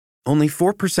Only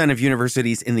 4% of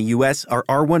universities in the U.S. are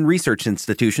R1 research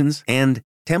institutions, and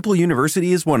Temple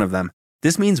University is one of them.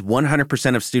 This means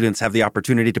 100% of students have the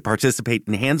opportunity to participate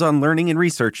in hands-on learning and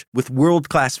research with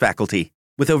world-class faculty.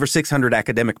 With over 600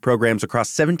 academic programs across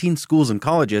 17 schools and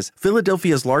colleges,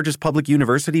 Philadelphia's largest public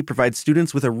university provides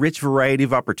students with a rich variety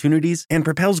of opportunities and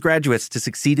propels graduates to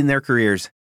succeed in their careers.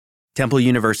 Temple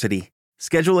University.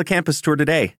 Schedule a campus tour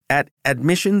today at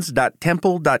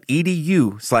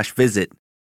admissions.temple.edu/visit.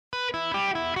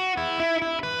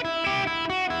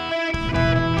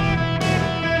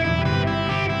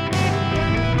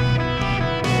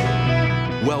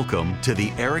 Welcome to the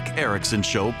Eric Erickson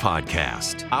Show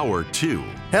podcast, Hour 2.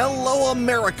 Hello,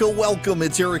 America. Welcome.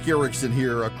 It's Eric Erickson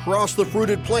here across the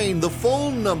fruited plain. The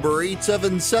phone number,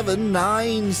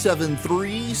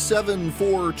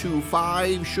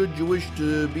 877-973-7425. Should you wish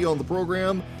to be on the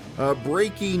program.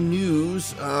 Breaking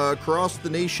news across the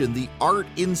nation. The Art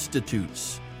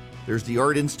Institutes. There's the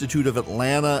Art Institute of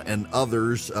Atlanta and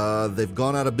others. They've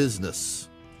gone out of business.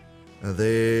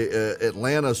 The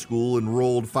Atlanta school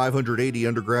enrolled 580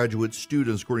 undergraduate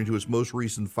students, according to its most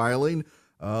recent filing,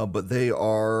 but they're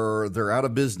out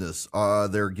of business.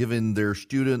 They're giving their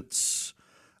students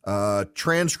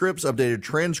transcripts, updated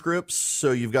transcripts.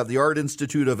 So you've got the Art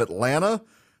Institute of Atlanta,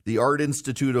 the Art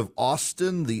Institute of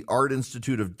Austin, the Art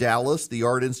Institute of Dallas, the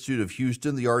Art Institute of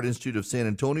Houston, the Art Institute of San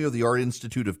Antonio, the Art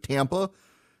Institute of Tampa,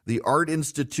 the Art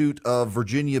Institute of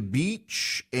Virginia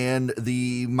Beach, and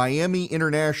the Miami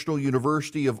International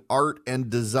University of Art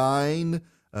and Design.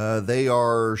 They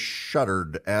are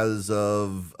shuttered as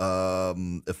of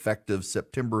effective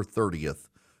September 30th,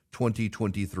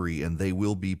 2023, and they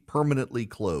will be permanently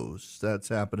closed. That's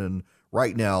happening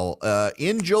right now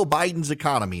in Joe Biden's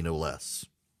economy, no less.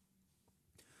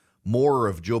 More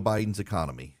of Joe Biden's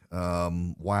economy.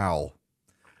 Wow.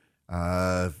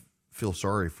 Feel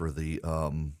sorry for the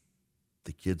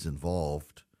kids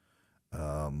involved.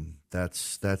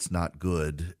 That's not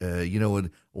good. And a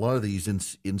lot of these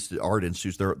art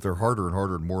institutes, they're harder and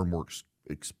harder and more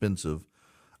expensive.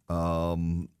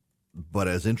 But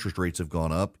as interest rates have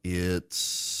gone up,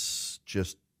 it's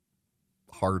just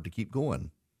hard to keep going.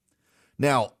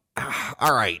 Now,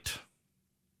 all right,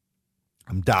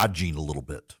 I'm dodging a little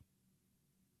bit.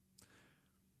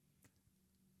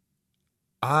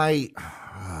 I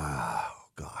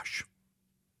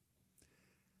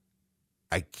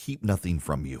keep nothing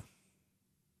from you.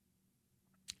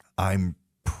 I'm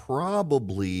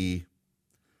probably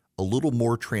a little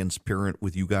more transparent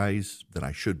with you guys than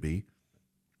I should be.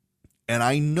 And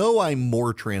I know I'm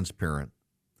more transparent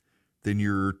than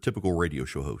your typical radio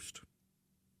show host.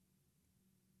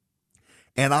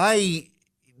 And I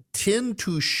tend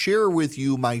to share with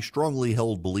you my strongly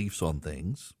held beliefs on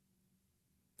things,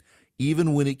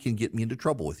 even when it can get me into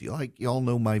trouble with you. Like, y'all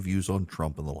know my views on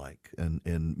Trump and the like, and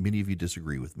many of you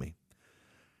disagree with me.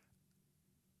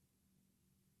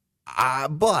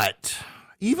 But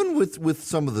even with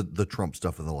some of the Trump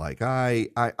stuff and the like, I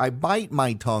bite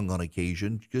my tongue on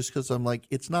occasion just because I'm like,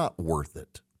 it's not worth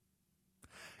it.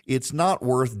 It's not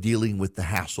worth dealing with the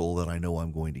hassle that I know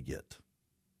I'm going to get.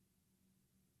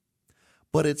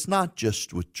 But it's not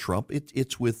just with Trump.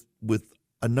 It's with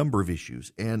a number of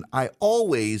issues. And I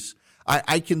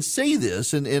can say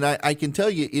this, and I can tell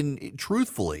you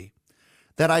truthfully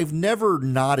that I've never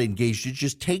not engaged. It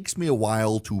just takes me a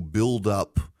while to build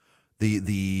up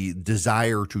the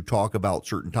desire to talk about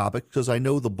certain topics because I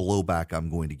know the blowback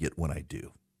I'm going to get when I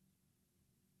do.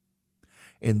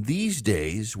 And these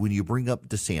days, when you bring up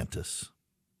DeSantis,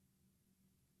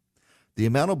 the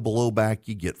amount of blowback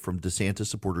you get from DeSantis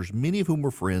supporters, many of whom are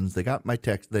friends, they got my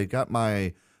text, they got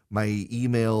my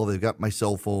email, they've got my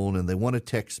cell phone, and they want to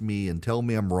text me and tell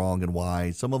me I'm wrong and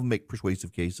why. Some of them make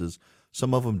persuasive cases.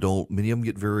 Some of them don't. Many of them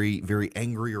get very, very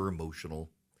angry or emotional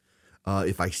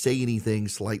if I say anything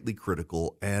slightly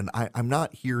critical. And I'm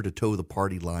not here to toe the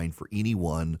party line for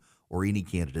anyone or any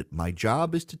candidate. My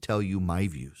job is to tell you my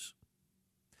views.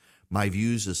 My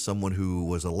views as someone who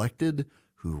was elected,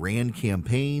 who ran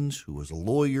campaigns, who was a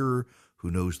lawyer, who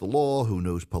knows the law, who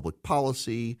knows public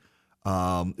policy,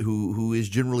 who is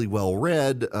generally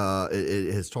well-read,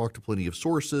 has talked to plenty of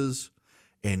sources.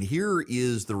 And here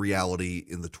is the reality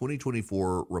in the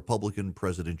 2024 Republican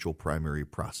presidential primary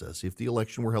process. If the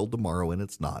election were held tomorrow, and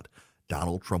it's not,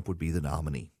 Donald Trump would be the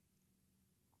nominee.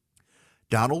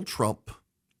 Donald Trump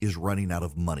is running out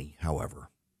of money,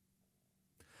 however.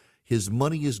 His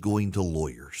money is going to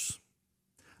lawyers.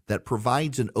 That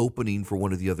provides an opening for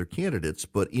one of the other candidates,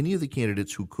 but any of the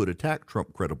candidates who could attack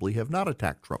Trump credibly have not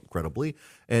attacked Trump credibly,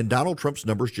 and Donald Trump's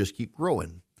numbers just keep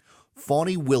growing.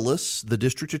 Fani Willis, the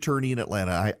district attorney in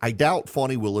Atlanta, I doubt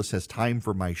Fani Willis has time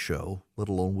for my show, let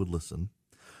alone would listen.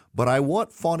 But I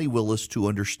want Fani Willis to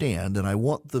understand, and I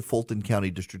want the Fulton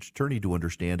County District Attorney to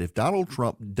understand, if Donald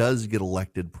Trump does get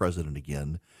elected president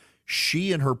again,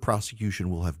 she and her prosecution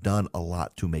will have done a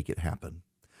lot to make it happen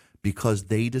because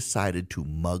they decided to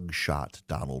mugshot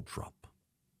Donald Trump.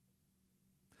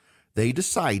 They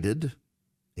decided,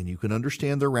 and you can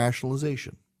understand their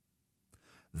rationalization,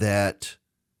 that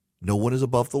no one is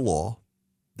above the law.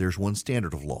 There's one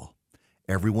standard of law.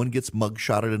 Everyone gets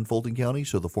mugshotted in Fulton County,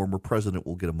 so the former president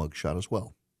will get a mugshot as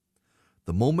well.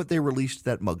 The moment they released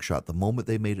that mugshot, the moment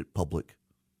they made it public,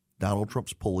 Donald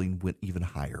Trump's polling went even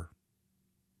higher.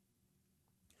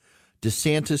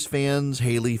 DeSantis fans,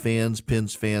 Haley fans,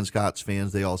 Pence fans, Scott's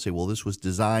fans, they all say, well, this was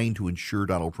designed to ensure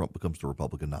Donald Trump becomes the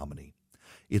Republican nominee.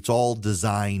 It's all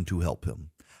designed to help him.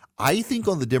 I think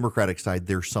on the Democratic side,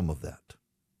 there's some of that.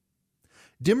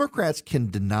 Democrats can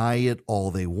deny it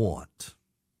all they want.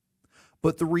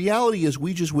 But the reality is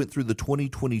we just went through the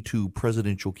 2022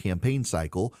 presidential campaign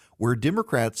cycle where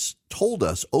Democrats told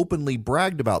us, openly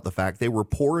bragged about the fact they were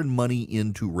pouring money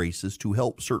into races to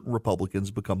help certain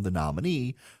Republicans become the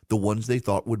nominee, the ones they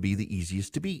thought would be the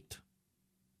easiest to beat.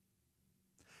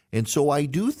 And so I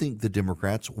do think the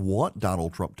Democrats want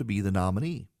Donald Trump to be the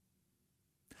nominee.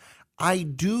 I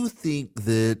do think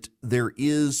that there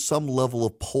is some level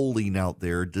of polling out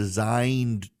there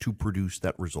designed to produce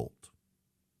that result.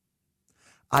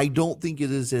 I don't think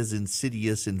it is as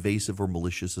insidious, invasive, or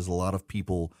malicious as a lot of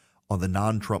people on the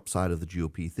non-Trump side of the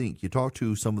GOP think. You talk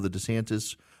to some of the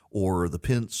DeSantis or the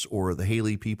Pence or the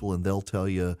Haley people, and they'll tell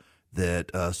you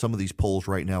that some of these polls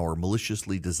right now are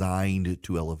maliciously designed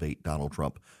to elevate Donald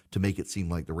Trump to make it seem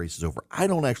like the race is over. I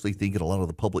don't actually think in a lot of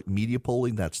the public media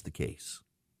polling that's the case.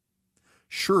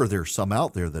 Sure, there's some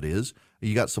out there that is.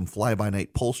 You got some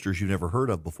fly-by-night pollsters you've never heard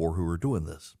of before who are doing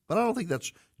this. But I don't think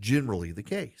that's generally the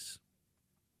case.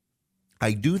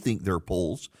 I do think there are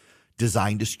polls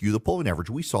designed to skew the polling average.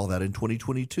 We saw that in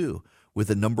 2022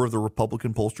 with a number of the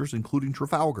Republican pollsters, including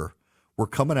Trafalgar, were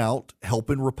coming out,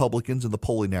 helping Republicans in the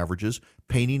polling averages,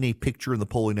 painting a picture in the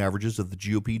polling averages of the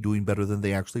GOP doing better than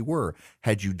they actually were.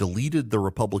 Had you deleted the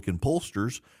Republican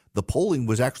pollsters, the polling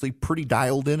was actually pretty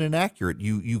dialed in and accurate.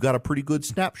 You got a pretty good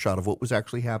snapshot of what was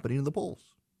actually happening in the polls.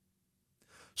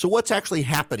 So what's actually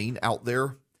happening out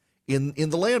there in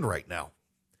the land right now?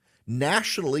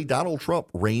 Nationally, Donald Trump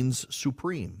reigns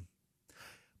supreme.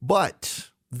 But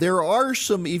there are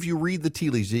some, if you read the tea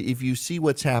leaves, if you see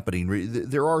what's happening,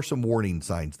 there are some warning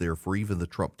signs there for even the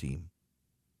Trump team.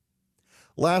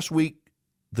 Last week,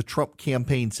 the Trump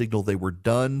campaign signaled they were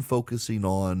done focusing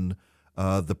on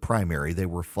the primary. They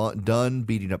were done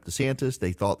beating up DeSantis.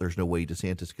 They thought there's no way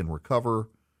DeSantis can recover.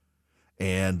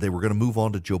 And they were going to move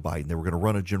on to Joe Biden. They were going to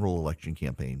run a general election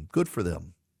campaign. Good for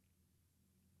them.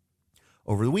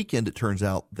 Over the weekend, it turns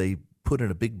out they put in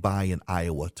a big buy in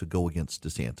Iowa to go against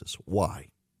DeSantis. Why?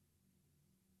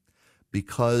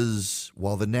 Because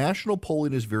while the national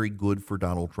polling is very good for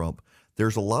Donald Trump,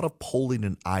 there's a lot of polling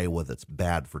in Iowa that's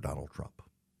bad for Donald Trump.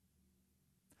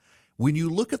 When you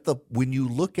look at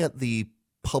the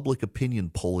public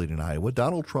opinion polling in Iowa,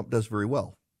 Donald Trump does very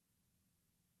well.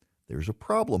 There's a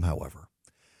problem, however.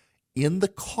 In the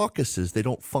caucuses, they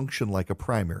don't function like a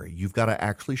primary. You've got to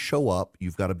actually show up,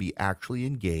 you've got to be actually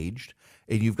engaged,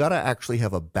 and you've got to actually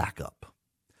have a backup.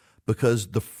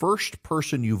 Because the first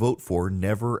person you vote for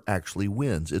never actually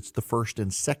wins. It's the first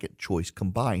and second choice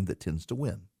combined that tends to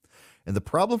win. And the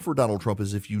problem for Donald Trump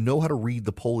is if you know how to read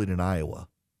the polling in Iowa,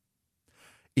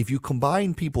 if you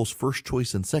combine people's first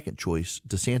choice and second choice,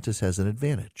 DeSantis has an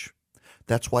advantage.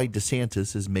 That's why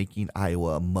DeSantis is making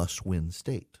Iowa a must-win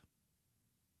state.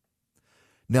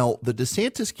 Now, the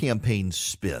DeSantis campaign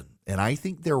spin, and I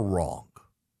think they're wrong,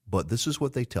 but this is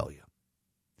what they tell you.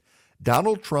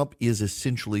 Donald Trump is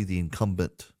essentially the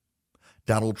incumbent.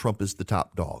 Donald Trump is the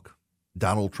top dog.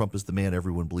 Donald Trump is the man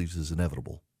everyone believes is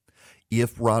inevitable.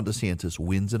 If Ron DeSantis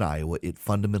wins in Iowa, it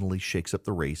fundamentally shakes up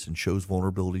the race and shows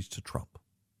vulnerabilities to Trump.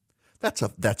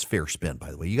 That's fair spin, by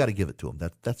the way. You got to give it to him.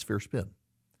 That's fair spin.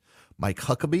 Mike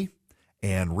Huckabee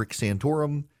and Rick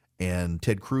Santorum and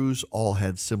Ted Cruz all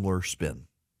had similar spin.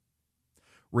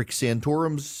 Rick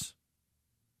Santorum's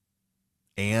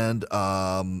and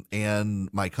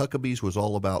Mike Huckabee's was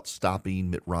all about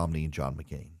stopping Mitt Romney and John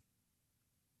McCain.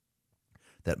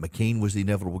 That McCain was the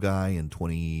inevitable guy in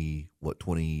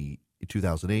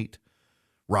 2008.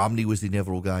 Romney was the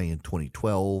inevitable guy in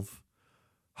 2012.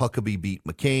 Huckabee beat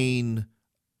McCain.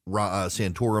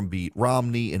 Santorum beat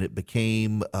Romney, and it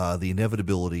became the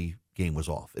inevitability game was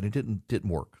off, and it didn't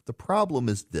work. The problem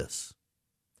is this.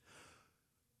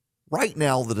 Right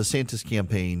now, the DeSantis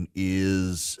campaign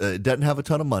doesn't have a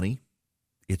ton of money.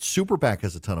 Its super PAC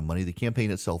has a ton of money. The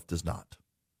campaign itself does not.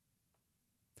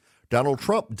 Donald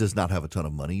Trump does not have a ton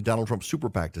of money. Donald Trump's super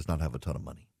PAC does not have a ton of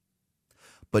money.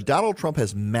 But Donald Trump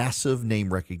has massive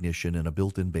name recognition and a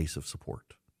built-in base of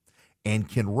support and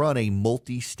can run a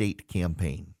multi-state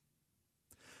campaign.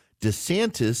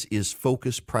 DeSantis is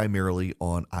focused primarily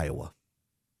on Iowa.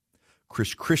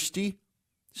 Chris Christie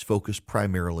is focused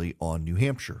primarily on New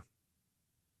Hampshire.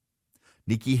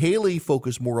 Nikki Haley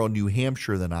focused more on New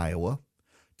Hampshire than Iowa.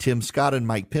 Tim Scott and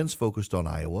Mike Pence focused on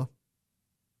Iowa.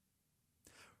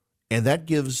 And that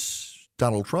gives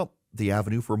Donald Trump the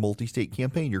avenue for a multi-state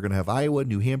campaign. You're going to have Iowa,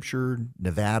 New Hampshire,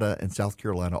 Nevada, and South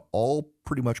Carolina all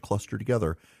pretty much clustered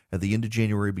together at the end of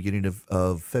January, beginning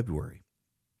of February.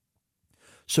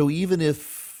 So even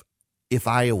if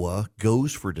Iowa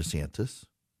goes for DeSantis,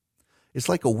 it's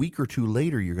like a week or two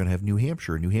later you're going to have New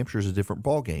Hampshire. New Hampshire is a different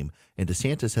ballgame, and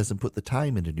DeSantis hasn't put the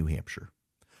time into New Hampshire.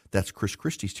 That's Chris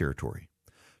Christie's territory.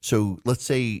 So let's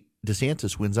say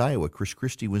DeSantis wins Iowa, Chris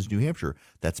Christie wins New Hampshire.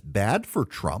 That's bad for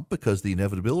Trump because the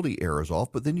inevitability era is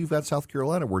off. But then you've got South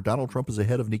Carolina where Donald Trump is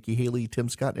ahead of Nikki Haley, Tim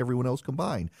Scott, and everyone else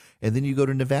combined. And then you go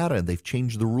to Nevada, and they've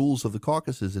changed the rules of the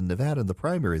caucuses in Nevada in the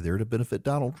primary there to benefit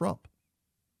Donald Trump.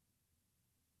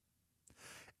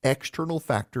 External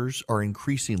factors are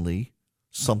increasingly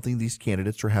something these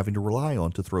candidates are having to rely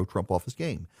on to throw Trump off his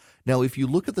game. Now, if you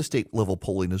look at the state level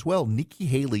polling as well, Nikki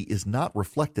Haley is not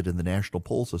reflected in the national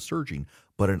polls as surging,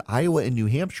 but in Iowa and New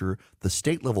Hampshire, the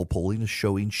state level polling is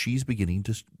showing she's beginning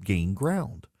to gain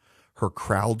ground. Her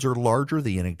crowds are larger.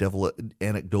 The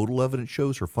anecdotal evidence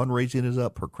shows her fundraising is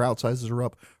up. Her crowd sizes are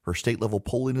up. Her state level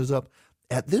polling is up.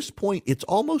 At this point, it's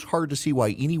almost hard to see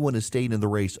why anyone is staying in the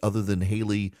race other than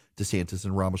Haley, DeSantis,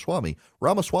 and Ramaswamy.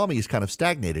 Ramaswamy is kind of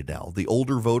stagnated now. The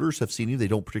older voters have seen him. They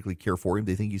don't particularly care for him.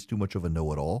 They think he's too much of a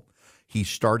know-it-all. He's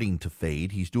starting to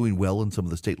fade. He's doing well in some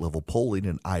of the state-level polling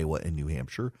in Iowa and New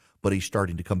Hampshire, but he's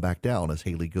starting to come back down as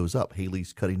Haley goes up.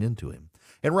 Haley's cutting into him.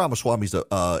 And Ramaswamy's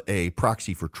a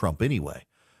proxy for Trump anyway.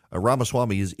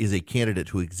 Ramaswamy is a candidate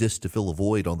who exists to fill a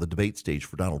void on the debate stage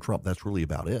for Donald Trump. That's really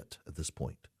about it at this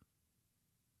point.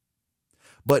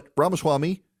 But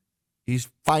Ramaswamy, he's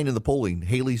fine in the polling.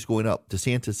 Haley's going up.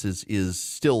 DeSantis is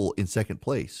still in second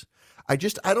place. I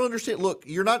don't understand. Look,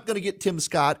 you're not going to get Tim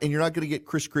Scott and you're not going to get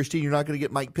Chris Christie. And you're not going to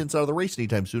get Mike Pence out of the race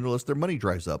anytime soon unless their money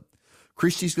dries up.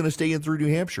 Christie's going to stay in through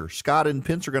New Hampshire. Scott and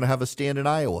Pence are going to have a stand in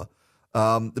Iowa.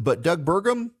 But Doug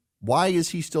Burgum, why is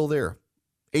he still there?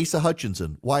 Asa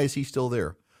Hutchinson, why is he still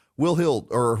there? Will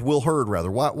Hurd,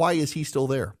 why is he still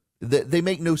there? They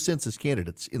make no sense as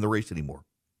candidates in the race anymore.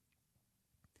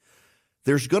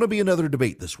 There's going to be another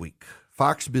debate this week,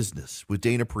 Fox Business with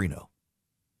Dana Perino.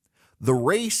 The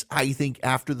race, I think,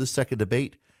 after the second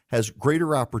debate has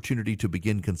greater opportunity to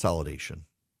begin consolidation.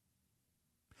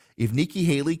 If Nikki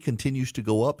Haley continues to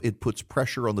go up, it puts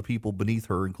pressure on the people beneath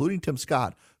her, including Tim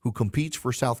Scott, who competes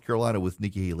for South Carolina with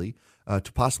Nikki Haley,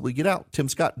 to possibly get out. Tim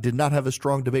Scott did not have a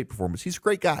strong debate performance. He's a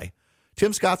great guy.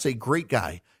 Tim Scott's a great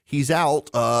guy. He's out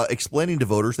explaining to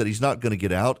voters that he's not going to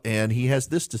get out, and he has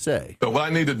this to say. So what I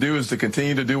need to do is to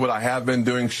continue to do what I have been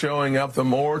doing, showing up. The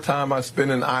more time I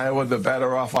spend in Iowa, the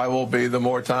better off I will be. The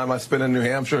more time I spend in New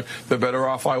Hampshire, the better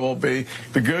off I will be.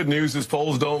 The good news is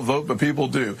polls don't vote, but people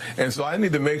do. And so I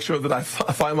need to make sure that I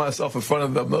find myself in front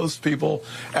of the most people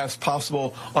as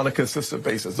possible on a consistent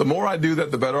basis. The more I do that,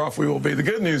 the better off we will be. The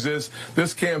good news is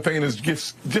this campaign is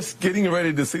just getting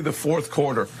ready to see the fourth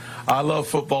quarter. I love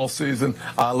football season.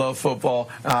 I love football,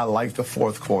 and I like the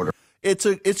fourth quarter.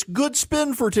 It's good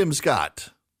spin for Tim Scott.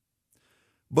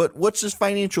 But what's his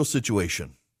financial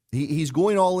situation? He's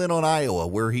going all in on Iowa,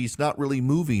 where he's not really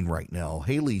moving right now.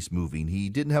 Haley's moving. He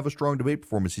didn't have a strong debate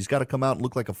performance. He's got to come out and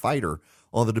look like a fighter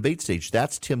on the debate stage.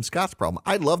 That's Tim Scott's problem.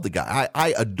 I love the guy.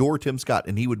 I adore Tim Scott,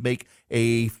 and he would make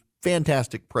a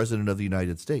fantastic president of the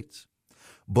United States.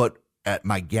 But at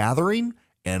my gathering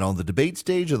and on the debate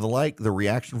stage and the like, the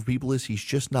reaction from people is he's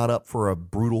just not up for a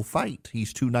brutal fight.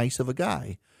 He's too nice of a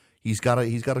guy. He's got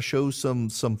to show some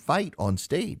fight on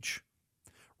stage.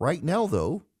 Right now,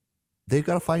 though, they've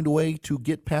got to find a way to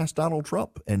get past Donald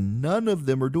Trump, and none of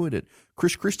them are doing it.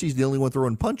 Chris Christie's the only one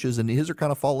throwing punches, and his are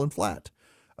kind of falling flat.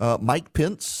 Mike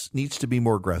Pence needs to be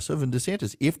more aggressive, and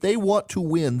DeSantis. If they want to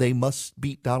win, they must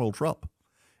beat Donald Trump.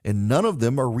 And none of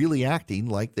them are really acting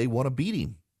like they want to beat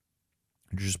him.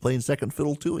 They're just playing second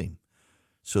fiddle to him.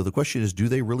 So the question is, do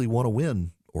they really want to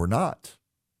win or not?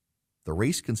 The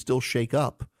race can still shake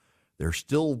up. There's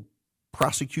still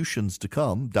prosecutions to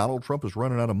come. Donald Trump is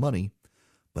running out of money.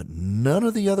 But none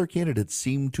of the other candidates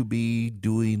seem to be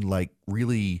doing like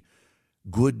really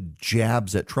good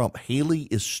jabs at Trump. Haley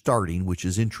is starting, which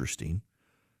is interesting,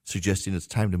 suggesting it's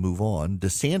time to move on.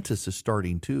 DeSantis is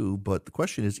starting too, but the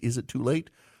question is it too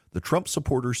late? The Trump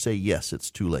supporters say yes,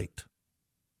 it's too late.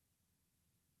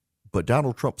 But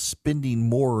Donald Trump spending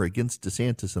more against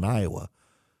DeSantis in Iowa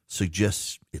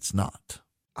suggests it's not.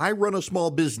 I run a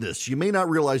small business. You may not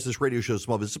realize this radio show is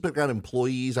small business. I've got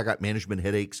employees. I got management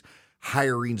headaches,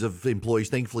 hirings of employees.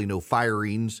 Thankfully, no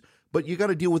firings. But you got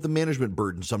to deal with the management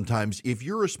burden sometimes. If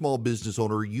you're a small business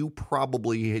owner, you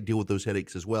probably deal with those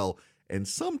headaches as well. And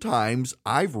sometimes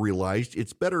I've realized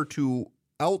it's better to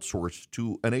outsource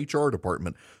to an HR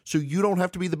department so you don't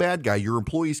have to be the bad guy. Your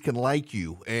employees can like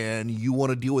you, and you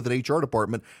want to deal with an HR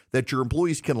department that your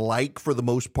employees can like for the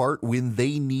most part when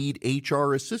they need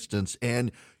HR assistance.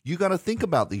 And you got to think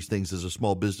about these things as a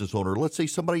small business owner. Let's say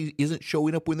somebody isn't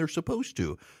showing up when they're supposed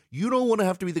to. You don't want to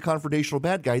have to be the confrontational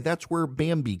bad guy. That's where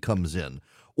Bambi comes in.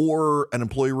 Or an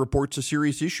employee reports a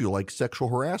serious issue like sexual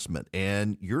harassment,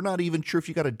 and you're not even sure if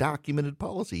you got a documented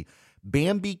policy.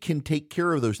 Bambi can take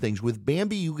care of those things. With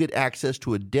Bambi, you get access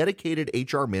to a dedicated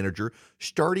HR manager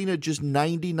starting at just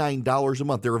 $99 a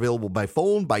month. They're available by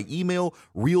phone, by email,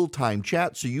 real-time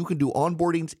chat, so you can do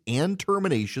onboardings and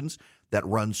terminations that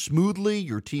run smoothly.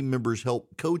 Your team members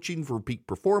help coaching for peak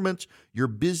performance. Your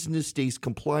business stays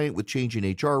compliant with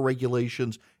changing HR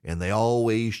regulations, and they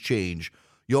always change.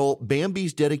 Y'all,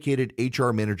 Bambi's dedicated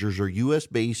HR managers are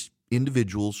U.S.-based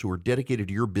individuals who are dedicated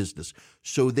to your business.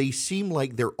 So they seem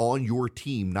like they're on your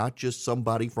team, not just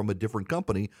somebody from a different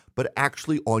company, but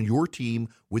actually on your team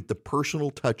with the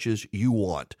personal touches you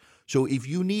want. So if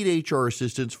you need HR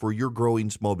assistance for your growing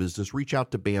small business, reach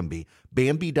out to Bambi,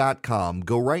 Bambi.com.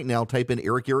 Go right now, type in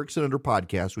Eric Erickson under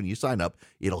podcast when you sign up.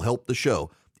 It'll help the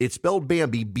show. It's spelled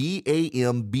Bambi,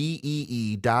 Bambee.com,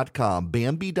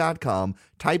 Bambi.com.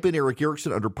 Type in Eric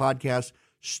Erickson under podcast.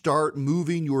 Start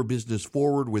moving your business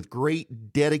forward with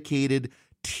great, dedicated,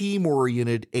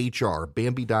 team-oriented HR,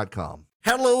 Bambi.com.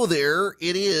 Hello there.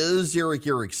 It is Eric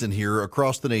Erickson here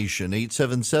across the nation,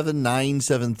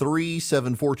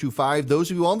 877-973-7425.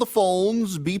 Those of you on the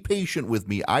phones, be patient with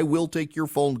me. I will take your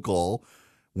phone call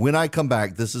when I come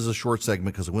back. This is a short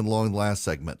segment because I went long the last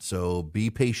segment, so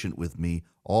be patient with me,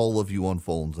 all of you on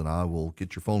phones, and I will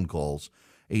get your phone calls,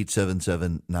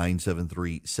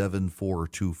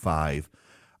 877-973-7425.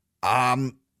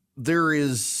 I'm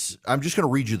just going to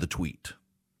read you the tweet.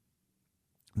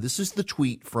 This is the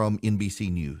tweet from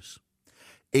NBC News.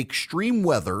 Extreme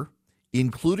weather,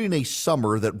 including a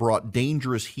summer that brought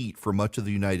dangerous heat for much of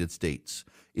the United States,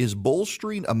 is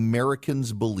bolstering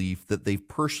Americans' belief that they've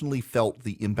personally felt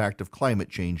the impact of climate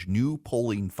change, new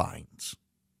polling finds.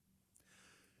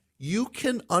 You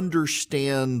can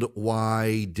understand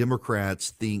why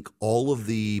Democrats think all of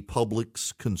the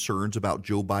public's concerns about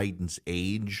Joe Biden's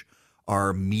age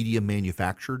are media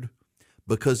manufactured,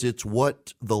 because it's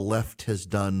what the left has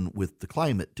done with the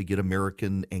climate to get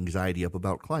American anxiety up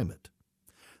about climate.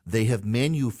 They have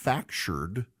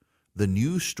manufactured the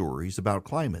news stories about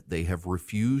climate. They have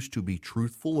refused to be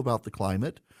truthful about the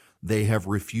climate. They have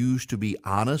refused to be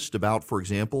honest about, for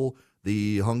example,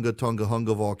 the Hunga Tonga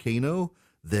Hunga volcano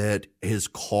that has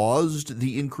caused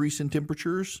the increase in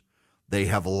temperatures. They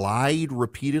have lied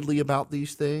repeatedly about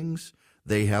these things.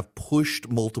 They have pushed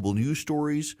multiple news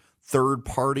stories.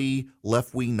 Third-party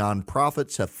left-wing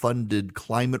nonprofits have funded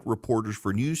climate reporters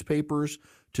for newspapers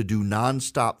to do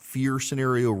nonstop fear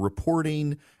scenario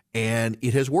reporting, and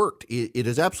it has worked. It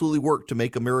has absolutely worked to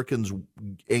make Americans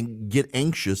get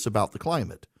anxious about the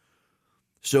climate.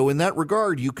 So in that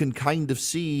regard, you can kind of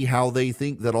see how they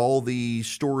think that all the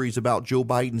stories about Joe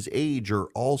Biden's age are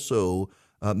also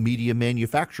media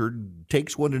manufactured.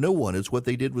 Takes one to know one. It's what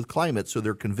they did with climate. So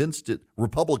they're convinced that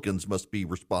Republicans must be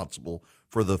responsible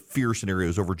for the fear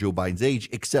scenarios over Joe Biden's age,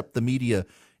 except the media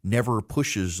never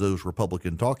pushes those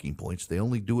Republican talking points. They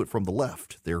only do it from the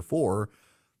left. Therefore,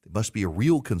 there must be a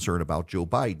real concern about Joe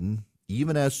Biden,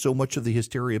 even as so much of the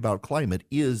hysteria about climate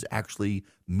is actually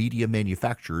media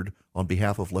manufactured on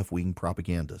behalf of left-wing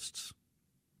propagandists.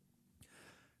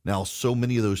 Now, so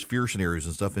many of those fear scenarios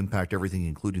and stuff impact everything,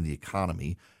 including the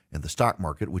economy and the stock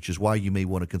market, which is why you may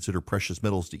want to consider precious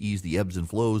metals to ease the ebbs and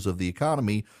flows of the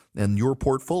economy and your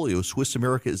portfolio. Swiss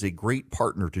America is a great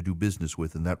partner to do business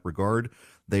with in that regard.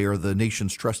 They are the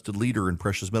nation's trusted leader in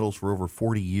precious metals for over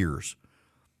 40 years.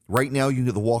 Right now, you can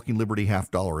get the Walking Liberty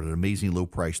 $half at an amazing low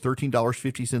price.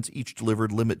 $13.50 each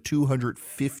delivered. Limit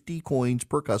 250 coins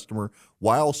per customer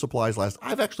while supplies last.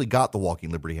 I've actually got the Walking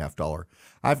Liberty $half.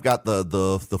 I've got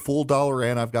the full dollar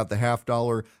and I've got the $half.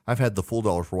 I've had the full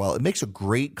dollar for a while. It makes a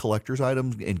great collector's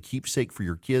item and keepsake for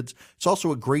your kids. It's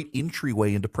also a great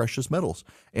entryway into precious metals.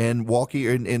 And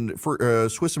for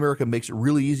Swiss America makes it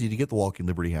really easy to get the Walking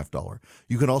Liberty $half.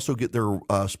 You can also get their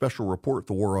special report,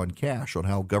 The War on Cash, on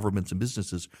how governments and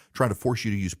businesses trying to force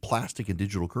you to use plastic and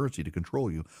digital currency to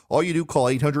control you. All you do, call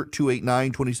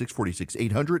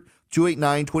 800-289-2646.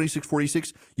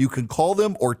 800-289-2646. You can call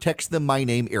them or text them my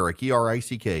name, Eric,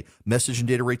 E-R-I-C-K. Message and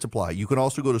data rates apply. You can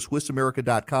also go to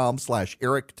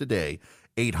SwissAmerica.com/Eric today.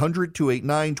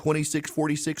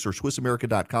 800-289-2646 or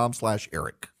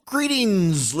SwissAmerica.com/Eric.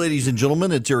 Greetings, ladies and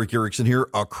gentlemen. It's Eric Erickson here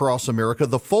across America.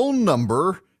 The phone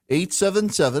number,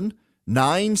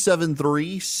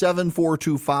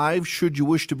 877-973-7425. Should you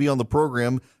wish to be on the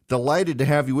program, delighted to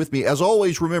have you with me. As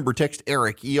always, remember, text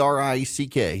Eric,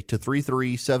 E-R-I-C-K, to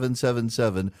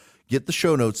 33777. Get the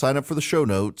show notes. Sign up for the show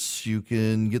notes. You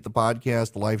can get the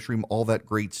podcast, the live stream, all that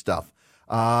great stuff.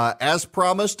 As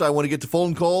promised, I want to get to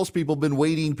phone calls. People have been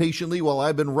waiting patiently while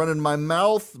I've been running my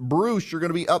mouth. Bruce, you're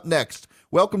going to be up next.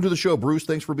 Welcome to the show, Bruce.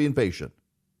 Thanks for being patient.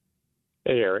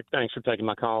 Hey, Eric. Thanks for taking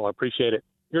my call. I appreciate it.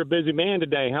 You're a busy man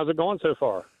today. How's it going so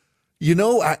far? You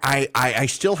know, I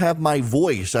still have my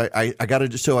voice. I got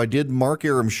to. So I did Mark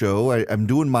Aram's show. I'm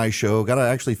doing my show. Got to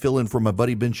actually fill in for my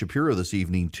buddy Ben Shapiro this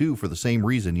evening too, for the same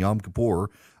reason, Yom Kippur.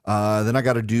 Then I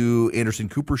got to do Anderson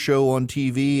Cooper's show on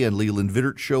TV and Leland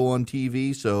Vittert's show on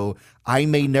TV. So I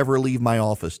may never leave my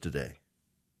office today.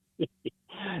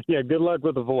 Yeah, good luck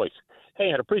with the voice.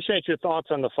 Hey, I'd appreciate your thoughts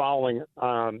on the following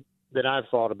that I've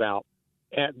thought about.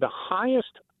 At the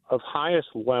highest of highest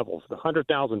levels, the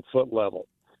 100,000-foot level,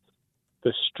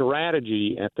 the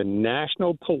strategy at the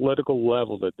national political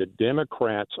level that the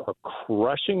Democrats are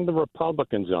crushing the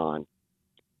Republicans on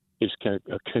is a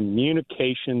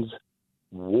communications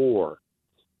war.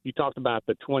 You talked about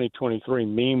the 2023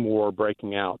 meme war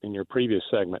breaking out in your previous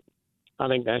segment. I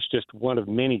think that's just one of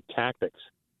many tactics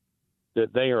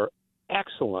that they are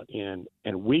excellent in,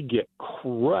 and we get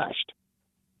crushed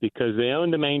because they own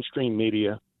the mainstream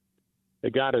media. They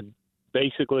got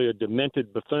basically a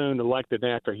demented buffoon elected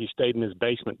after he stayed in his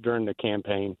basement during the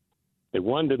campaign. They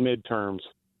won the midterms.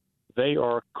 They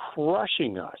are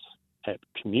crushing us at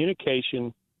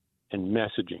communication and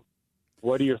messaging.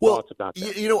 What are your thoughts about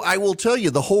that? You know, I will tell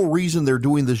you, the whole reason they're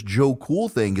doing this Joe Cool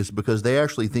thing is because they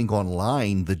actually think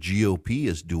online the GOP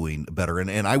is doing better.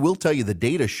 And I will tell you, the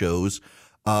data shows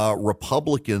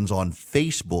Republicans on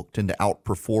Facebook tend to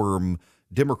outperform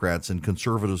Democrats, and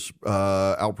conservatives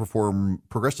outperform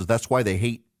progressives. That's why they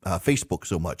hate Facebook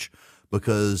so much,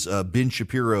 because Ben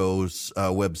Shapiro's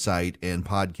website and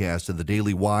podcast and the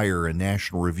Daily Wire and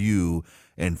National Review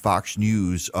and Fox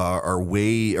News are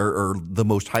the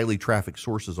most highly trafficked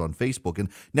sources on Facebook. And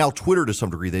now Twitter, to some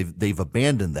degree, they've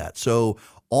abandoned that. So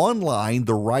online,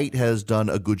 the right has done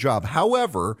a good job.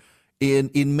 However,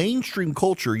 in mainstream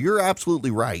culture, you're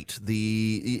absolutely right.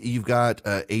 You've got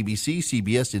ABC,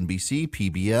 CBS, NBC,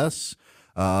 PBS.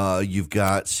 You've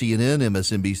got CNN,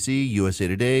 MSNBC, USA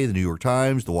Today, the New York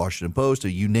Times, the Washington Post.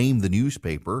 You name the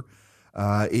newspaper.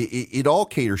 It all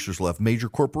caters to the left. Major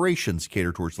corporations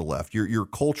cater towards the left. Your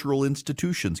cultural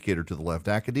institutions cater to the left.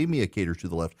 Academia caters to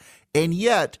the left. And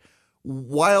yet,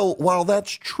 while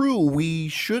that's true, we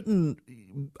shouldn't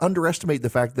underestimate the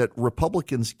fact that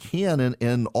Republicans can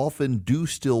and often do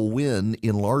still win,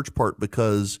 in large part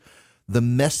because the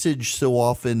message so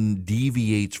often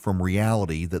deviates from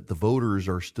reality that the voters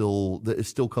are still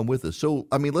come with us. So,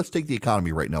 I mean, let's take the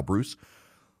economy right now, Bruce.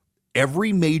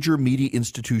 Every major media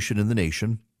institution in the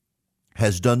nation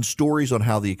has done stories on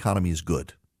how the economy is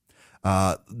good.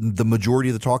 The majority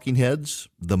of the talking heads,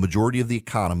 the majority of the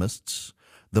economists,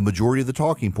 the majority of the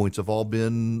talking points have all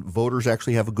been voters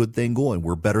actually have a good thing going.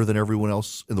 We're better than everyone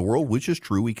else in the world, which is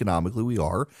true. Economically, we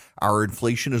are. Our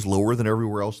inflation is lower than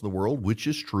everywhere else in the world, which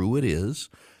is true. It is.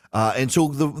 And so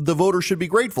the voter should be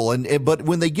grateful. But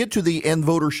when they get to the end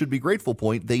voter should be grateful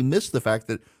point, they miss the fact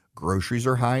that groceries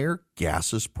are higher,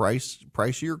 gas is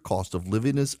pricier, cost of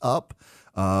living is up,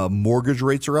 mortgage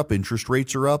rates are up, interest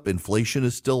rates are up, inflation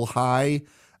is still high.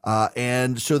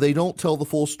 And so they don't tell the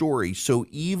full story. So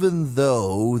even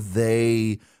though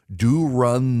they do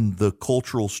run the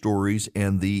cultural stories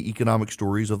and the economic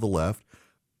stories of the left,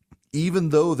 even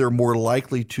though they're more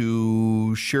likely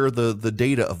to share the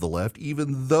data of the left,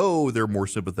 even though they're more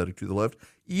sympathetic to the left,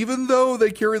 even though they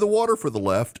carry the water for the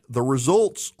left, the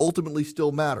results ultimately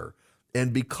still matter.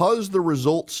 And because the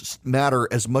results matter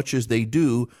as much as they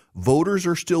do, voters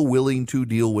are still willing to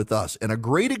deal with us. And a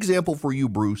great example for you,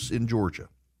 Bruce, in Georgia.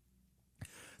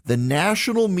 The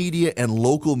national media and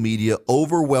local media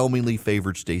overwhelmingly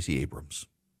favored Stacey Abrams,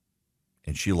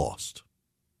 and she lost.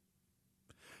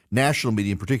 National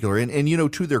media in particular, and you know,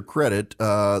 to their credit,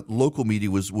 local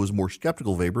media was more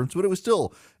skeptical of Abrams, but it was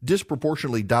still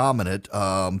disproportionately dominant,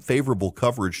 favorable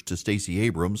coverage to Stacey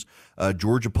Abrams.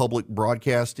 Georgia Public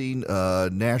Broadcasting,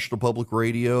 National Public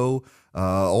Radio,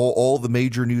 all the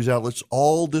major news outlets,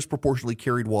 all disproportionately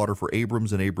carried water for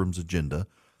Abrams and Abrams' agenda.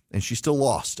 And she still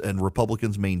lost, and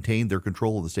Republicans maintained their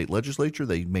control of the state legislature.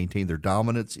 They maintained their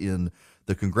dominance in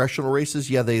the congressional races.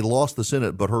 Yeah, they lost the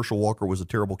Senate, but Herschel Walker was a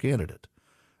terrible candidate.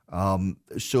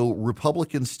 So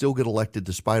Republicans still get elected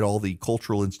despite all the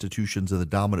cultural institutions and the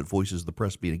dominant voices of the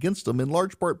press being against them, in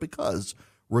large part because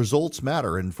results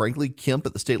matter. And frankly, Kemp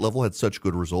at the state level had such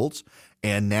good results,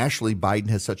 and nationally, Biden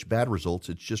has such bad results.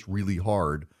 It's just really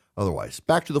hard otherwise.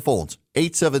 Back to the phones,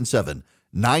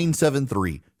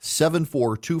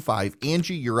 877-973-7425.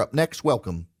 Angie, you're up next.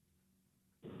 Welcome.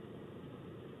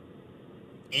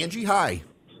 Angie, hi.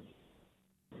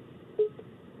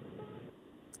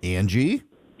 Angie?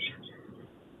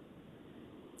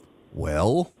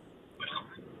 Well,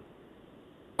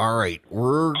 all right,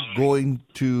 we're going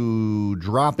to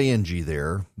drop Angie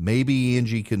there. Maybe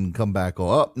Angie can come back.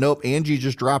 Oh, nope, Angie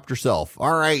just dropped herself.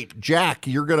 All right, Jack,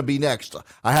 you're going to be next.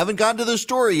 I haven't gotten to the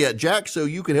story yet, Jack, so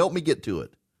you can help me get to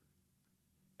it.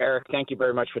 Eric, thank you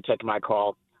very much for taking my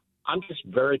call. I'm just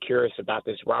very curious about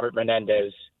this Robert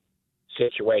Menendez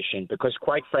situation because,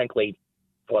 quite frankly,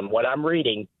 from what I'm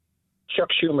reading, Chuck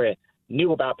Schumer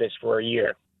knew about this for a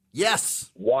year.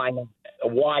 Yes. Why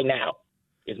now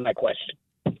is my question.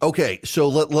 Okay, so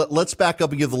let's back up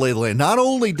and give the lay of the land. Not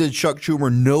only did Chuck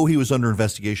Schumer know he was under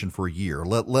investigation for a year,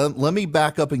 let me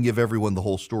back up and give everyone the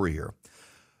whole story here.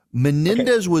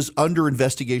 Menendez was under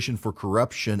investigation for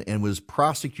corruption and was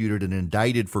prosecuted and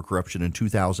indicted for corruption in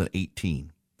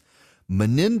 2018.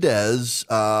 Menendez,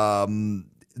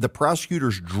 the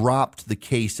prosecutors dropped the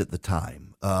case at the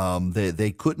time.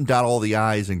 They couldn't dot all the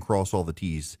I's and cross all the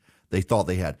T's they thought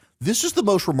they had. This is the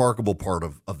most remarkable part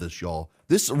of this, y'all.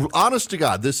 This, honest to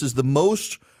God, this is the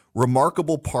most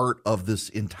remarkable part of this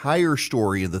entire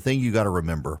story, and the thing you got to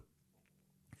remember.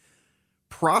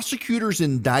 Prosecutors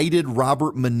indicted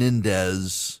Robert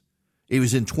Menendez. It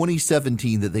was in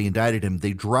 2017 that they indicted him.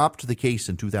 They dropped the case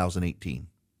in 2018.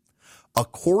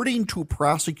 According to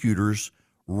prosecutors,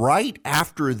 right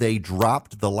after they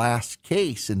dropped the last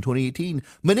case in 2018,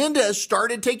 Menendez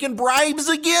started taking bribes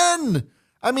again.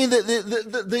 I mean,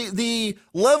 the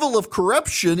level of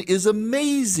corruption is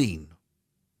amazing.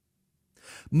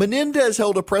 Menendez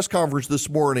held a press conference this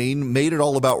morning, made it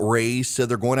all about race, said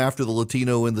they're going after the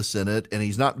Latino in the Senate, and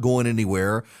he's not going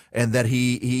anywhere, and that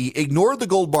he ignored the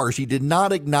gold bars. He did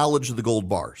not acknowledge the gold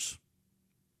bars.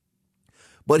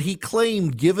 But he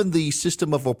claimed, given the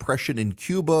system of oppression in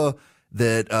Cuba,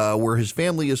 that where his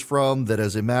family is from, that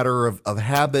as a matter of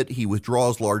habit, he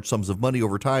withdraws large sums of money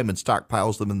over time and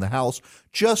stockpiles them in the house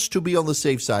just to be on the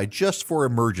safe side, just for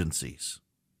emergencies.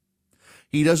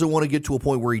 He doesn't want to get to a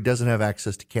point where he doesn't have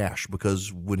access to cash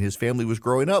because when his family was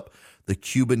growing up, the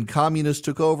Cuban communists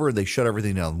took over and they shut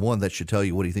everything down. One, that should tell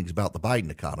you what he thinks about the Biden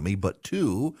economy. But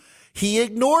two, he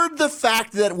ignored the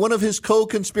fact that one of his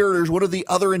co-conspirators, one of the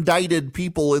other indicted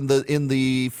people in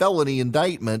the felony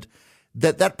indictment,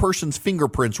 that person's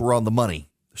fingerprints were on the money.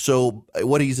 So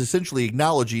what he's essentially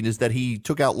acknowledging is that he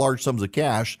took out large sums of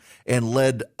cash and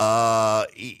let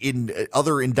in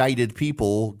other indicted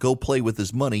people go play with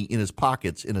his money in his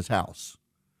pockets in his house.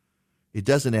 It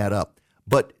doesn't add up.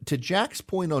 But to Jack's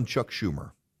point on Chuck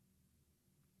Schumer's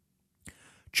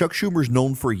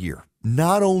known for a year.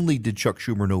 Not only did Chuck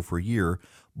Schumer know for a year,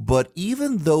 but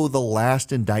even though the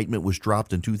last indictment was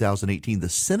dropped in 2018, the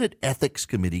Senate Ethics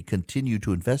Committee continued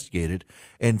to investigate it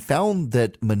and found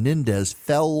that Menendez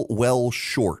fell well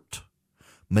short.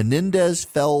 Menendez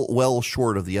fell well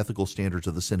short of the ethical standards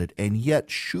of the Senate, and yet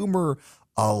Schumer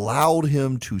allowed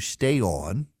him to stay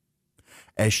on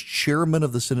as chairman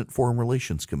of the Senate Foreign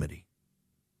Relations Committee.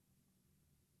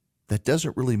 That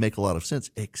doesn't really make a lot of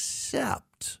sense,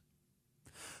 except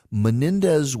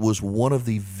Menendez was one of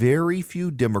the very few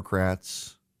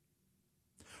Democrats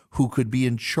who could be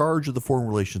in charge of the Foreign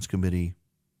Relations Committee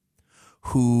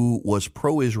who was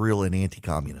pro-Israel and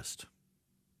anti-communist.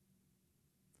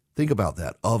 Think about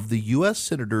that. Of the U.S.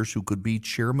 senators who could be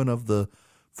chairman of the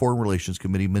Foreign Relations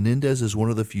Committee, Menendez is one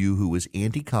of the few who was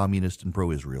anti-communist and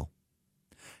pro-Israel.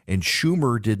 And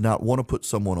Schumer did not want to put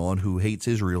someone on who hates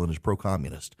Israel and is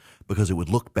pro-communist because it would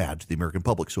look bad to the American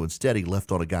public. So instead, he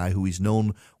left on a guy who he's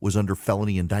known was under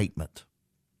felony indictment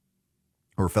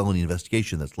or felony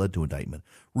investigation that's led to indictment.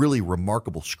 Really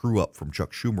remarkable screw up from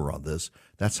Chuck Schumer on this.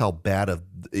 That's how bad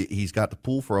he's got to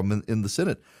pull from in the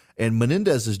Senate. And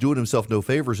Menendez is doing himself no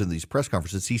favors in these press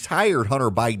conferences. He's hired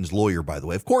Hunter Biden's lawyer, by the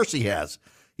way. Of course he has.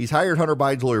 He's hired Hunter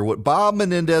Biden's lawyer. What Bob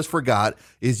Menendez forgot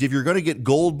is if you're going to get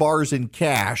gold bars in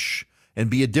cash and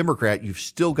be a Democrat, you've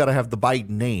still got to have the Biden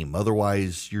name.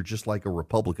 Otherwise, you're just like a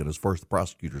Republican as far as the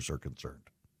prosecutors are concerned.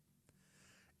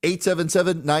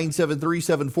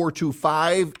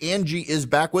 877-973-7425. Angie is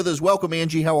back with us. Welcome,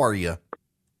 Angie. How are you?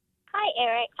 Hi,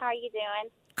 Eric. How are you doing?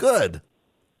 Good.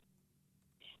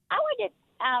 I wanted to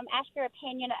ask your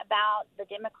opinion about the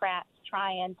Democrats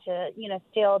trying to,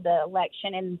 steal the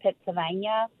election in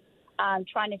Pennsylvania,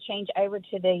 trying to change over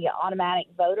to the automatic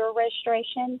voter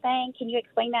registration thing. Can you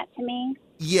explain that to me?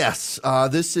 Yes.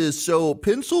 This is so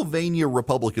Pennsylvania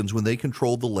Republicans, when they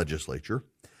controlled the legislature,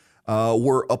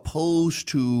 were opposed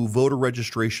to voter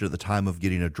registration at the time of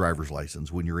getting a driver's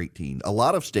license when you're 18. A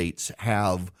lot of states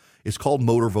have, it's called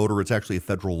motor voter. It's actually a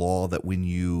federal law that when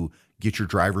you get your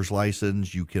driver's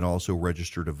license, you can also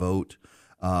register to vote.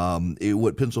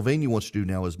 What Pennsylvania wants to do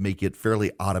now is make it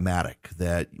fairly automatic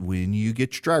that when you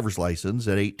get your driver's license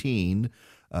at 18,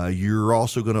 you're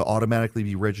also going to automatically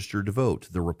be registered to vote.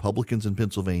 The Republicans in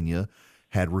Pennsylvania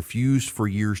had refused for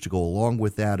years to go along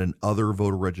with that and other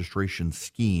voter registration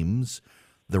schemes.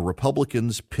 The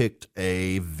Republicans picked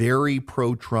a very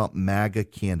pro-Trump MAGA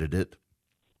candidate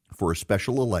for a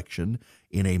special election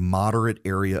in a moderate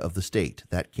area of the state.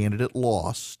 That candidate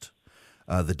lost.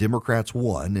 The Democrats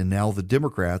won, and now the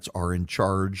Democrats are in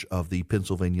charge of the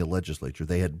Pennsylvania legislature.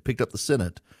 They had picked up the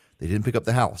Senate. They didn't pick up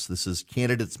the House. This is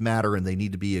candidates matter, and they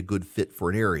need to be a good fit for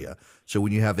an area. So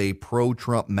when you have a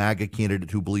pro-Trump MAGA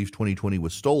candidate who believes 2020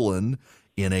 was stolen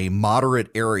in a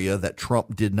moderate area that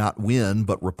Trump did not win,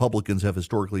 but Republicans have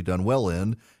historically done well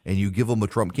in, and you give them a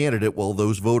Trump candidate, well,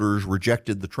 those voters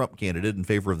rejected the Trump candidate in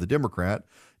favor of the Democrat.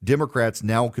 Democrats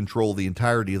now control the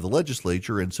entirety of the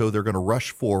legislature, and so they're going to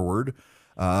rush forward.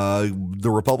 The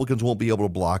Republicans won't be able to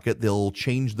block it. They'll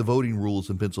change the voting rules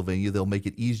in Pennsylvania. They'll make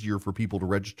it easier for people to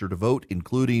register to vote,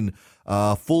 including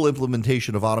full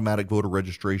implementation of automatic voter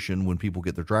registration when people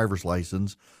get their driver's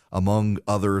license, among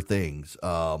other things.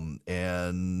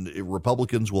 And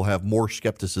Republicans will have more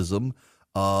skepticism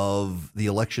of the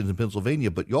elections in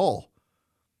Pennsylvania. But y'all,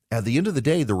 at the end of the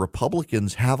day, the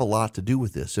Republicans have a lot to do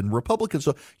with this. And Republicans,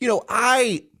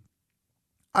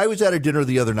 I was at a dinner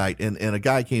the other night, and a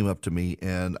guy came up to me,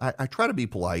 and I try to be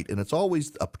polite, and it's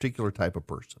always a particular type of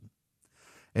person.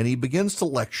 And he begins to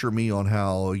lecture me on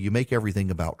how you make everything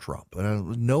about Trump.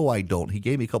 And no, I don't. He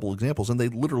gave me a couple examples, and they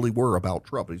literally were about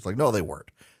Trump. And he's like, no, they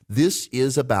weren't. This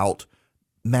is about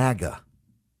MAGA.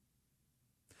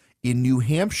 In New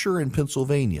Hampshire and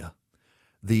Pennsylvania,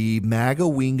 the MAGA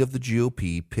wing of the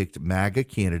GOP picked MAGA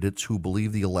candidates who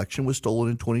believed the election was stolen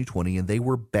in 2020, and they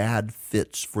were bad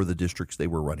fits for the districts they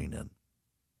were running in.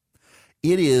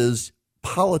 It is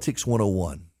politics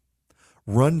 101.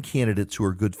 Run candidates who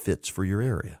are good fits for your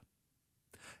area.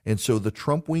 And so the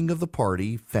Trump wing of the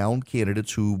party found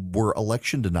candidates who were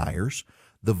election deniers.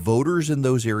 The voters in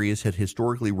those areas had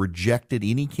historically rejected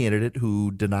any candidate who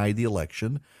denied the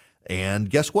election. And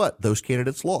guess what? Those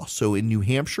candidates lost. So in New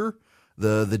Hampshire,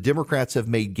 the Democrats have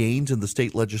made gains in the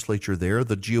state legislature there.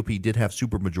 The GOP did have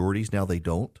supermajorities. Now they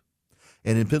don't.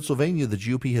 And in Pennsylvania, the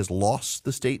GOP has lost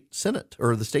the state Senate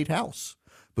or the state House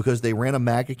because they ran a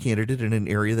MAGA candidate in an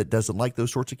area that doesn't like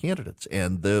those sorts of candidates,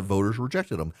 and the voters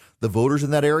rejected them. The voters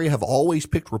in that area have always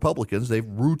picked Republicans. They've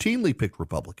routinely picked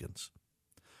Republicans.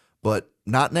 But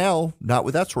not now, not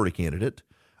with that sort of candidate.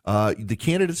 The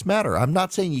candidates matter. I'm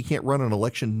not saying you can't run an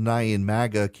election-denying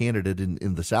MAGA candidate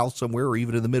in the South somewhere or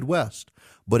even in the Midwest.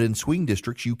 But in swing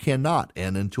districts, you cannot.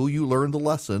 And until you learn the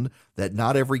lesson that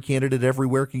not every candidate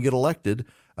everywhere can get elected,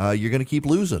 you're going to keep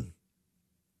losing.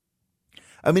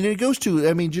 I mean, it goes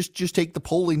to, just take the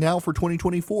polling now for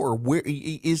 2024. Where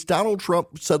is Donald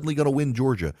Trump suddenly going to win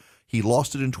Georgia? He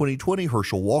lost it in 2020.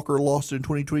 Herschel Walker lost it in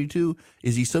 2022.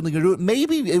 Is he suddenly going to do it?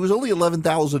 Maybe. It was only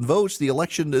 11,000 votes. The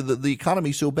election, the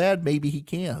economy's so bad, maybe he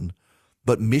can.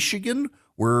 But Michigan,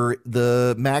 where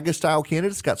the MAGA-style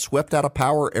candidates got swept out of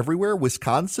power everywhere.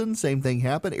 Wisconsin, same thing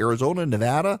happened. Arizona,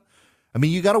 Nevada. I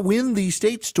mean, you got to win these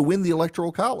states to win the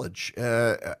Electoral College.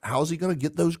 How's he going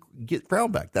to get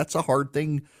ground back? That's a hard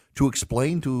thing to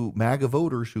explain to MAGA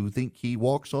voters who think he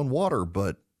walks on water.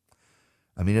 But,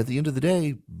 I mean, at the end of the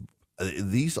day,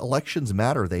 these elections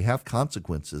matter. They have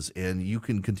consequences, and you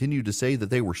can continue to say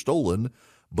that they were stolen,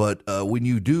 But when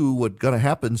you do, what going to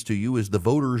happens to you is the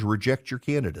voters reject your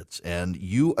candidates. And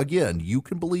you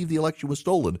can believe the election was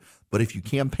stolen. But if you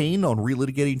campaign on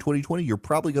relitigating 2020, you're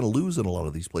probably going to lose in a lot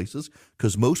of these places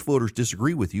because most voters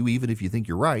disagree with you, even if you think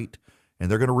you're right. And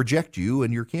they're going to reject you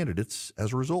and your candidates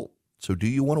as a result. So do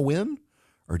you want to win?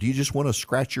 Or do you just want to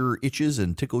scratch your itches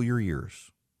and tickle your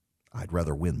ears? I'd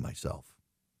rather win myself.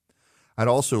 I'd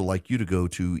also like you to go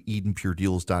to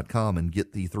EdenPureDeals.com and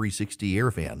get the 360 air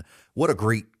fan. What a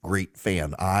great, great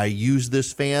fan. I use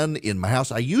this fan in my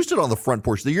house. I used it on the front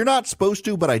porch. You're not supposed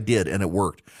to, but I did, and it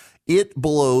worked. It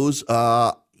blows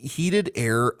heated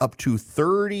air up to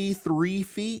 33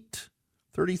 feet.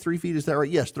 33 feet, is that right?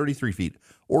 Yes, 33 feet.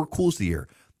 Or cools the air.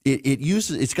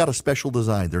 It's got a special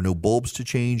design. There are no bulbs to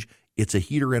change. It's a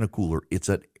heater and a cooler. It's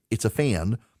a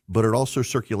fan, but it also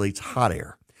circulates hot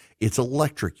air. It's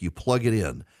electric. You plug it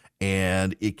in,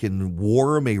 and it can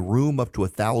warm a room up to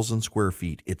 1,000 square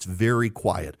feet. It's very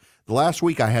quiet. The last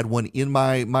week I had one in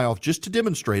my office just to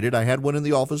demonstrate it. I had one in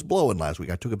the office blowing last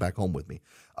week. I took it back home with me.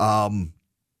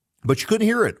 But you couldn't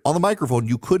hear it on the microphone.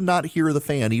 You could not hear the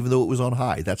fan, even though it was on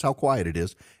high. That's how quiet it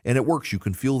is. And it works. You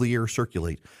can feel the air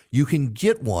circulate. You can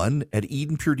get one at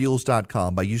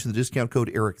EdenPureDeals.com by using the discount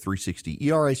code ERIC360,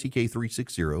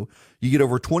 ERICK360. You get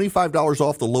over $25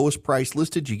 off the lowest price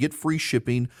listed. You get free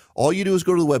shipping. All you do is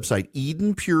go to the website,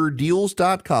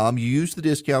 EdenPureDeals.com. You use the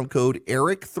discount code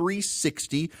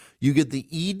ERIC360. You get the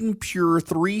Eden Pure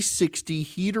 360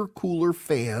 heater cooler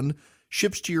fan.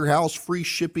 Ships to your house, free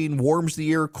shipping, warms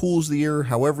the air, cools the air,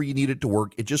 however you need it to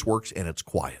work. It just works, and it's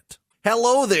quiet.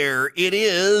 Hello there. It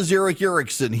is Eric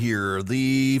Erickson here.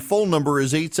 The phone number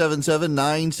is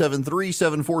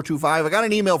 877-973-7425. I got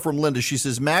an email from Linda. She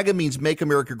says, MAGA means Make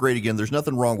America Great Again. There's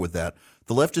nothing wrong with that.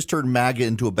 The left has turned MAGA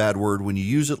into a bad word. When you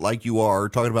use it like you are,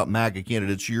 talking about MAGA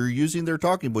candidates, you're using their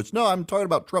talking points. No, I'm talking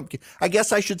about Trump. I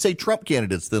guess I should say Trump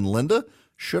candidates then, Linda.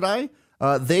 Should I?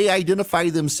 They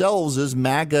identify themselves as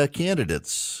MAGA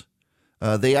candidates.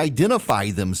 They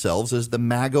identify themselves as the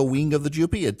MAGA wing of the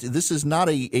GOP. This is not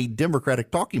a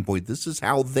Democratic talking point. This is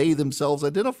how they themselves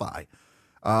identify.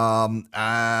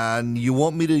 And you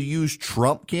want me to use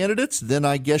Trump candidates? Then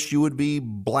I guess you would be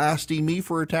blasting me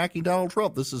for attacking Donald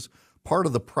Trump. This is part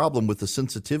of the problem with the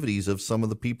sensitivities of some of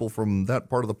the people from that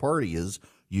part of the party is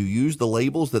you use the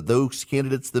labels that those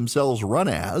candidates themselves run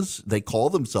as. They call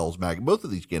themselves MAGA. Both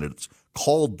of these candidates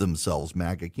called themselves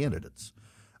MAGA candidates.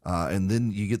 And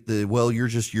then you get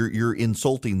you're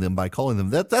insulting them by calling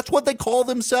them that. That's what they call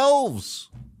themselves.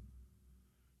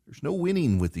 There's no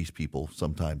winning with these people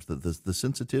sometimes. The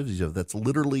sensitivities of that's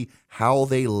literally how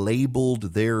they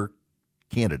labeled their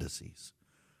candidacies.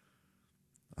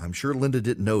 I'm sure Linda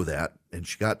didn't know that, and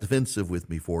she got defensive with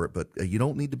me for it, but you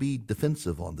don't need to be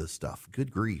defensive on this stuff. Good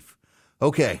grief.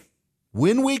 Okay,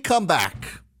 when we come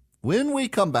back,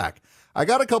 I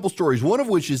got a couple stories, one of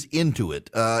which is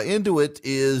Intuit. Intuit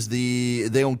is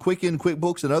they own Quicken,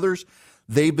 QuickBooks, and others.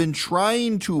 They've been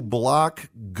trying to block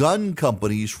gun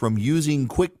companies from using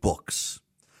QuickBooks.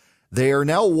 They are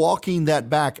now walking that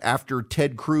back after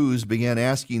Ted Cruz began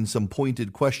asking some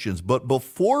pointed questions. But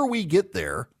before we get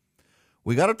there,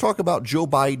 we got to talk about Joe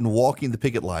Biden walking the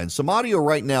picket line. Some audio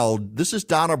right now. This is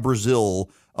Donna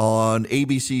Brazil on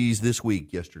ABC's This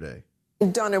Week yesterday.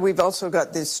 Donna, we've also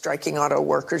got these striking auto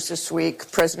workers this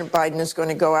week. President Biden is going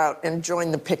to go out and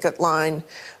join the picket line.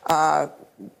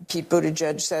 Pete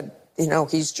Buttigieg said,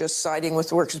 he's just siding with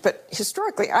the workers. But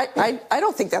historically, I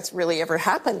don't think that's really ever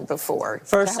happened before.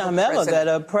 First time ever that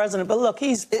a president, but look,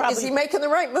 he's probably... Is he making the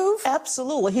right move?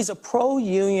 Absolutely. He's a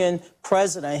pro-union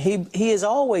president. He has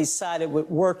always sided with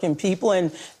working people,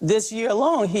 and this year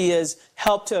alone, he has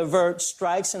helped to avert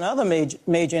strikes in other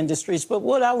major industries. But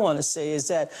what I want to say is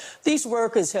that these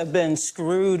workers have been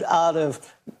screwed out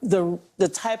of the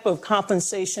type of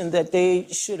compensation that they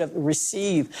should have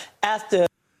received after...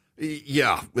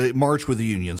 Yeah, march with the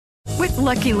unions. With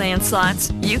Lucky Land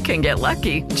Slots, you can get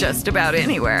lucky just about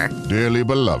anywhere. Dearly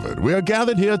beloved, we are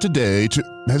gathered here today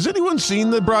to... Has anyone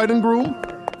seen the bride and groom?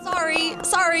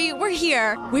 Sorry, we're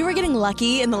here. We were getting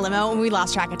lucky in the limo and we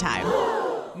lost track of time.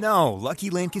 No, Lucky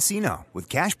Land Casino, with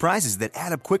cash prizes that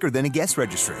add up quicker than a guest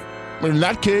registry. In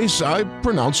that case, I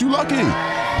pronounce you lucky.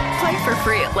 Play for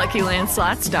free at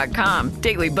LuckyLandSlots.com.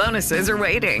 Daily bonuses are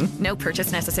waiting. No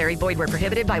purchase necessary. Void where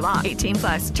prohibited by law.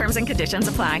 18+. Terms and conditions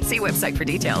apply. See website for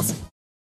details.